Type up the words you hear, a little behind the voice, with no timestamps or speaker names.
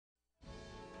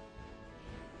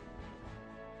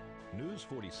News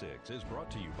 46 is brought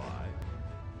to you by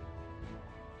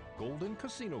Golden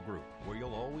Casino Group, where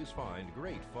you'll always find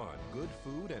great fun, good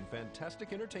food, and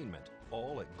fantastic entertainment,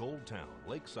 all at Gold Town,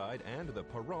 Lakeside, and the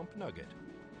Pahrump Nugget.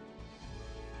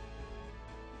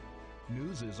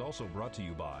 News is also brought to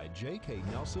you by J.K.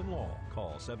 Nelson Law.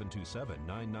 Call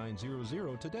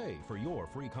 727-9900 today for your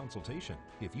free consultation.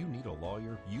 If you need a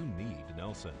lawyer, you need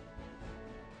Nelson.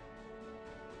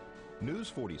 News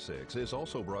 46 is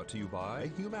also brought to you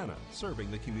by Humana, serving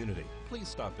the community. Please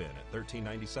stop in at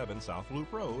 1397 South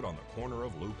Loop Road on the corner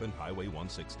of Loop and Highway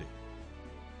 160.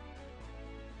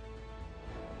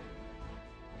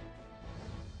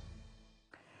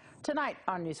 Tonight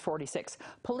on News 46,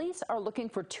 police are looking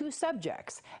for 2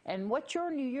 subjects. And what's your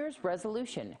New Year's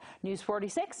resolution? News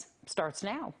 46 starts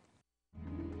now.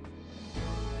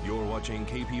 You're watching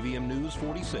KPVM News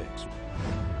 46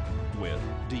 with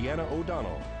Deanna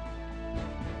O'Donnell.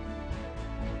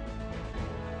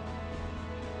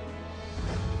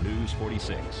 News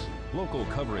 46, local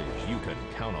coverage you can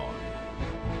count on.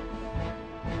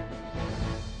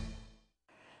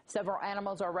 Several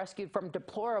animals are rescued from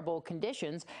deplorable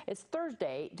conditions. It's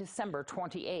Thursday, December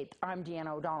 28th. I'm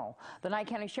Deanna O'Donnell. The Nye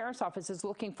County Sheriff's Office is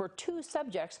looking for 2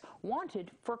 subjects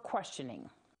wanted for questioning.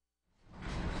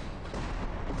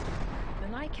 The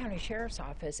Nye County Sheriff's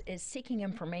Office is seeking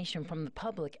information from the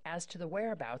public as to the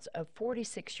whereabouts of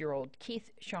 46-year-old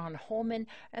Keith Sean Holman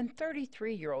and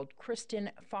 33-year-old Kristen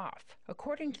Pfaff.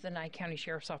 According to the Nye County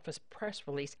Sheriff's Office press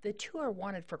release, the 2 are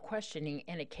wanted for questioning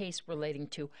in a case relating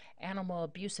to animal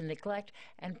abuse and neglect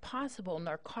and possible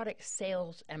narcotic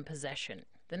sales and possession.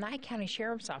 The Nye County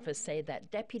Sheriff's Office say that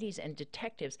deputies and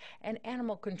detectives and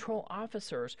animal control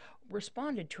officers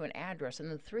responded to an address in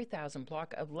the 3000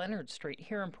 block of Leonard Street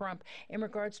here in Pahrump in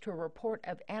regards to a report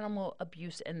of animal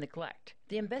abuse and neglect.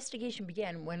 The investigation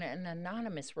began when an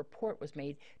anonymous report was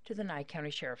made to the Nye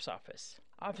County Sheriff's Office.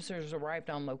 Officers arrived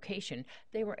on location.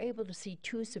 They were able to see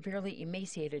 2 severely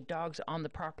emaciated dogs on the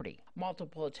property.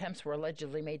 Multiple attempts were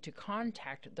allegedly made to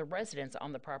contact the residents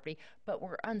on the property, but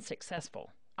were unsuccessful.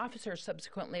 Officers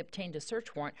subsequently obtained a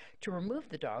search warrant to remove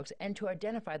the dogs and to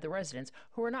identify the residents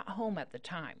who were not home at the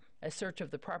time. A search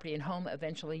of the property and home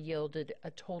eventually yielded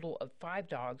a total of 5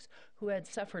 dogs who had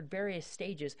suffered various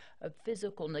stages of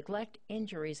physical neglect,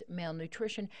 injuries,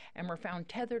 malnutrition, and were found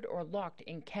tethered or locked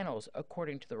in kennels,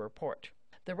 according to the report.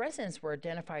 The residents were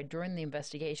identified during the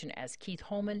investigation as Keith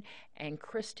Holman and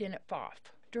Kristen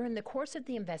Pfaff. During the course of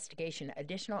the investigation,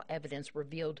 additional evidence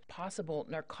revealed possible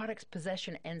narcotics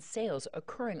possession and sales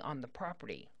occurring on the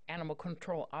property. Animal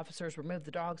control officers removed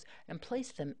the dogs and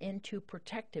placed them into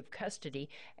protective custody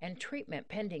and treatment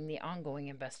pending the ongoing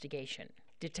investigation.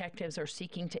 Detectives are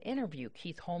seeking to interview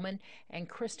Keith Holman and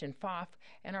Kristen Pfaff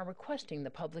and are requesting the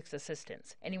public's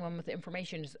assistance. Anyone with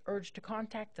information is urged to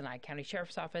contact the Nye County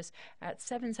Sheriff's Office at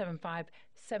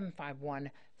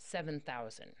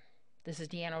 775-751-7000. This is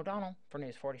Deanna O'Donnell for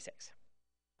News 46.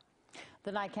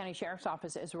 The Nye County Sheriff's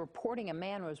Office is reporting a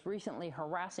man was recently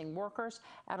harassing workers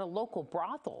at a local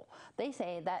brothel. They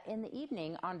say that in the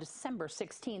evening on December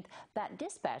 16th, that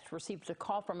dispatch received a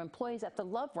call from employees at the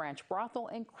Love Ranch brothel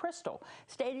in Crystal,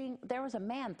 stating there was a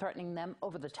man threatening them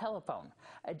over the telephone.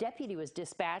 A deputy was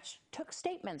dispatched, took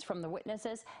statements from the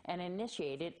witnesses, and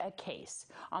initiated a case.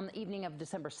 On the evening of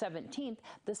December 17th,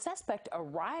 the suspect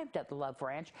arrived at the Love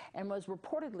Ranch and was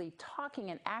reportedly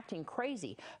talking and acting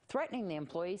crazy, threatening the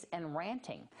employees and ranting.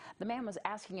 The man was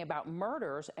asking about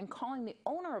murders and calling the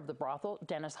owner of the brothel,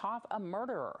 Dennis Hoff, a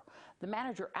murderer. The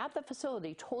manager at the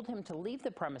facility told him to leave the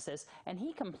premises, and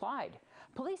he complied.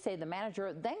 Police say the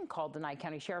manager then called the Nye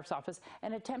County Sheriff's Office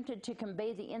and attempted to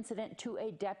convey the incident to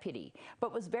a deputy,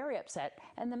 but was very upset,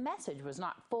 and the message was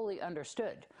not fully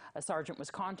understood. A sergeant was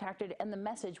contacted, and the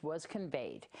message was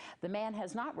conveyed. The man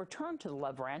has not returned to the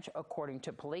Love Ranch, according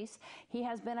to police. He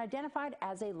has been identified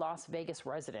as a Las Vegas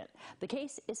resident. The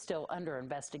case is still under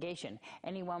investigation.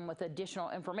 Anyone with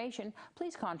additional information,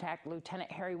 please contact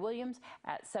Lieutenant Harry Williams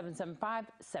at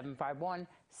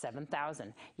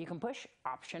 775-751-7000. You can push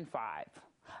option 5.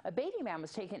 A Beatty man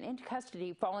was taken into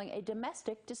custody following a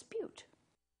domestic dispute.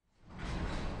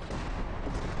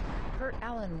 Kurt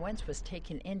Allen Wentz was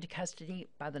taken into custody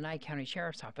by the Nye County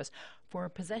Sheriff's Office for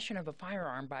possession of a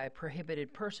firearm by a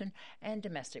prohibited person and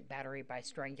domestic battery by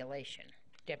strangulation.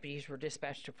 Deputies were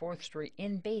dispatched to 4th Street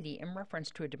in Beatty in reference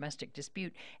to a domestic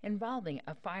dispute involving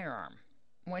a firearm.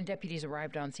 When deputies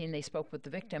arrived on scene, they spoke with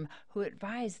the victim, who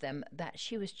advised them that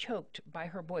she was choked by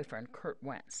her boyfriend, Kurt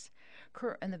Wentz.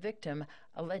 Kurt and the victim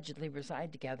allegedly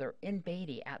reside together in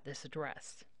Beatty at this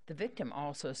address. The victim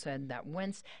also said that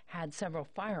Wentz had several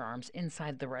firearms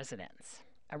inside the residence.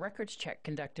 A records check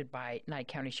conducted by Nye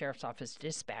County Sheriff's Office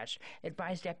Dispatch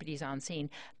advised deputies on scene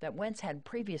that Wentz had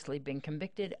previously been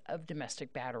convicted of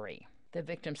domestic battery. The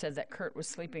victim said that Kurt was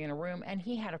sleeping in a room and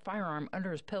he had a firearm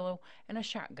under his pillow and a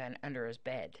shotgun under his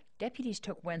bed. Deputies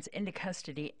took Wentz into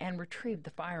custody and retrieved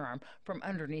the firearm from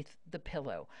underneath the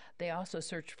pillow. They also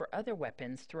searched for other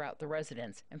weapons throughout the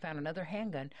residence and found another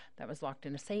handgun that was locked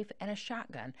in a safe and a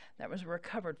shotgun that was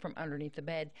recovered from underneath the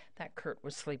bed that Kurt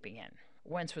was sleeping in.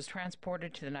 Wentz was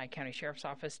transported to the Nye County Sheriff's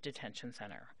Office Detention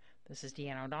Center. This is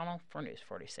Deanna O'Donnell for News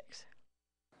 46.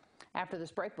 After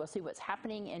this break, we'll see what's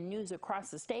happening in news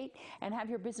across the state and have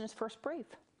your Business First brief.